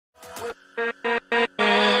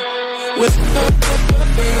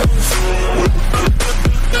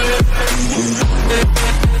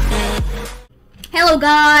Hello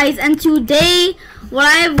guys, and today what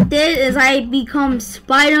I did is I become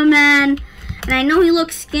Spider-Man, and I know he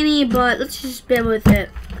looks skinny, but let's just bear with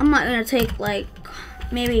it. I'm not gonna take like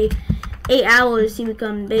maybe 8 hours to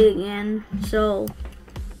become big again, so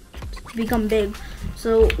to become big.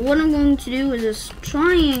 So what I'm going to do is just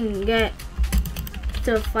try and get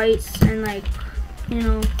to fights and like, you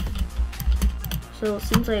know. So it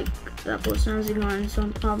seems like that person has a gun, so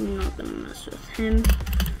I'm probably not gonna mess with him.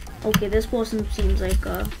 Okay, this person seems like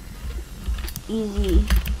a easy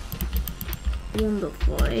one to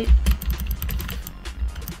fight.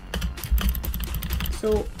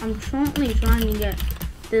 So I'm currently trying to get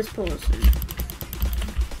this person.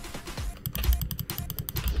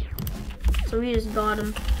 So we just got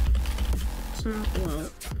him. It's not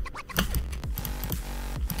well.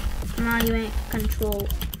 Now you ain't control.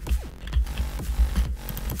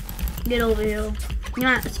 Get over here. You're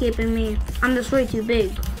not escaping me. I'm just way too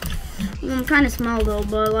big. I'm kind of small though,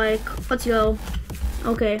 but like, let's go.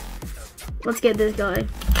 Okay, let's get this guy.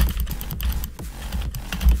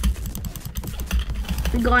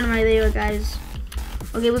 We got him right there, guys.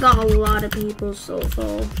 Okay, we got a lot of people, so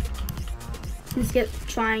let's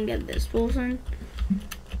try and get this person.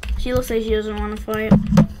 She looks like she doesn't want to fight.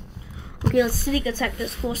 Okay, let's sneak attack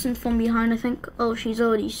this person from behind, I think. Oh, she's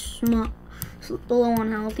already smart. Low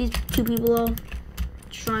on health. These two people though.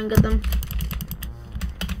 Let's try and get them.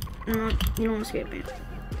 No, you don't escape me.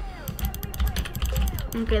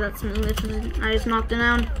 Okay, that's me. I just knocked it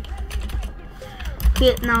down.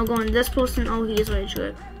 Okay, now going to this person. Oh, he is rage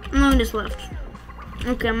good. No, he just left.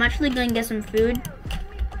 Okay, I'm actually going to get some food.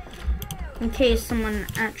 In case someone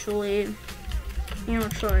actually, you know,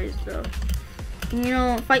 tries though. You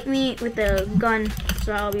know, fight me with a gun,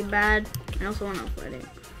 so I'll be bad. I also want to fight it.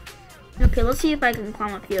 Okay, let's see if I can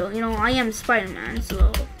climb up here. You know, I am Spider-Man,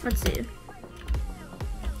 so let's see.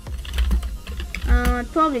 I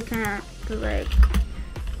probably can't, cause like,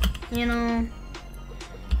 you know,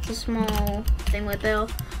 it's a small thing right there.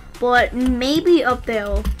 But maybe up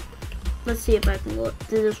there. Let's see if I can go up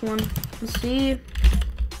to this one. Let's see.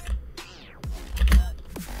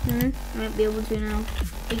 I might be able to now.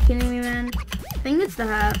 Are you kidding me, man? I think it's the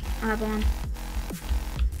hat I have on.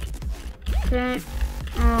 Okay.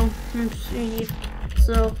 Oh, let's see.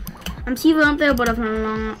 So, I'm seeing up there, but if I'm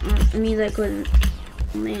wrong, it means I couldn't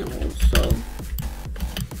nail. So,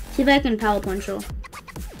 see if I can power punch her.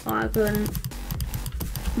 Oh, I couldn't.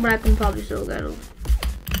 But I can probably still get her.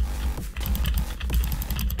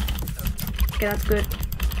 Okay, that's good.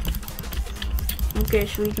 Okay,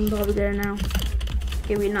 so we can probably get her now.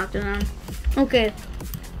 Okay, we knocked her down. Okay,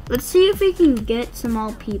 let's see if we can get some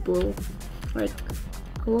more people. Like,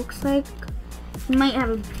 it looks like he might have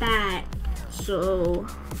a bat. So,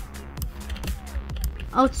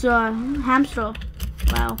 oh, it's a hamster.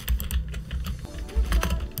 Wow.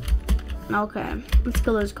 Okay, let's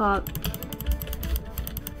kill this cop.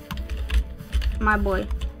 My boy.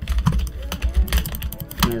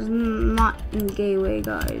 It's not in gay way,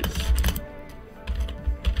 guys.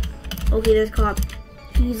 Okay, this cop.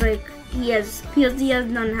 He's like, he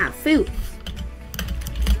doesn't have food.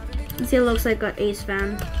 He looks like an Ace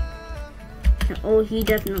fan. Oh, he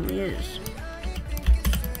definitely is.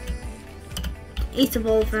 Ace of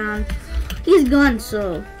all fan. He's gone,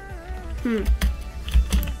 so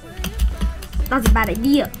that's a bad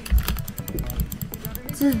idea.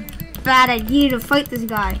 This is a bad idea to fight this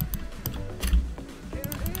guy.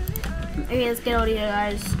 Okay, let's get out of here,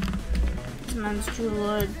 guys. This man's too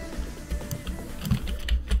good.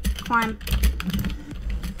 Climb.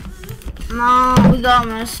 No, we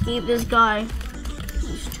gotta escape this guy.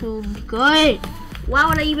 He's too good. Why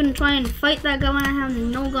would I even try and fight that guy when I have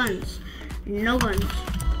no guns? No guns.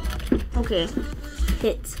 Okay.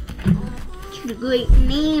 Hit. Such a great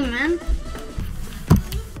name, man.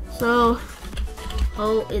 So,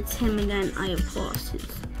 oh, it's him again. I have lost his.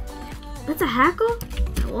 That's a hacker?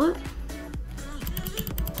 What?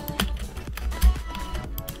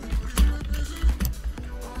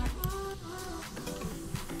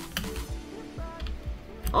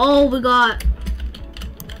 Oh, we got.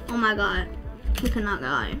 Oh my god. We cannot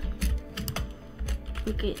die.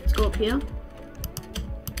 Okay, let's go up here.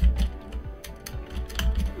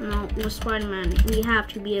 No, we're Spider-Man. We have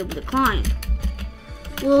to be able to climb.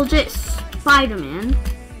 We'll just Spider-Man.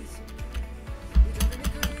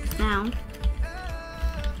 Now.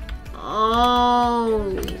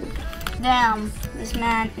 Oh. Damn. This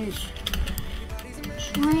man is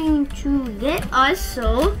trying to get us,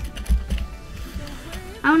 so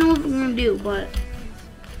I don't know what we're gonna do, but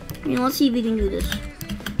you know, let's see if we can do this.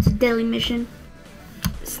 daily mission.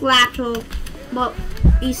 Slapped, but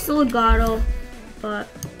he's still a god, but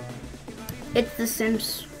it's the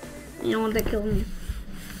Sims. You know what, that killed me.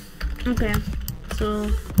 Okay, so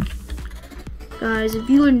guys, if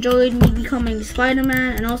you enjoyed me becoming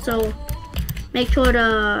Spider-Man, and also make sure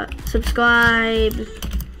to subscribe,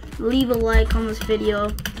 leave a like on this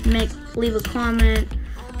video, leave a comment,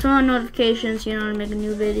 turn on notifications, you know, to make a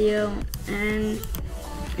new video. And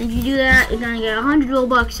if you do that, you're gonna get 100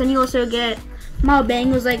 Robux, and you also get more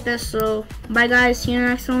bangles like this. So bye guys, see you in the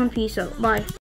next one. Peace out. Bye.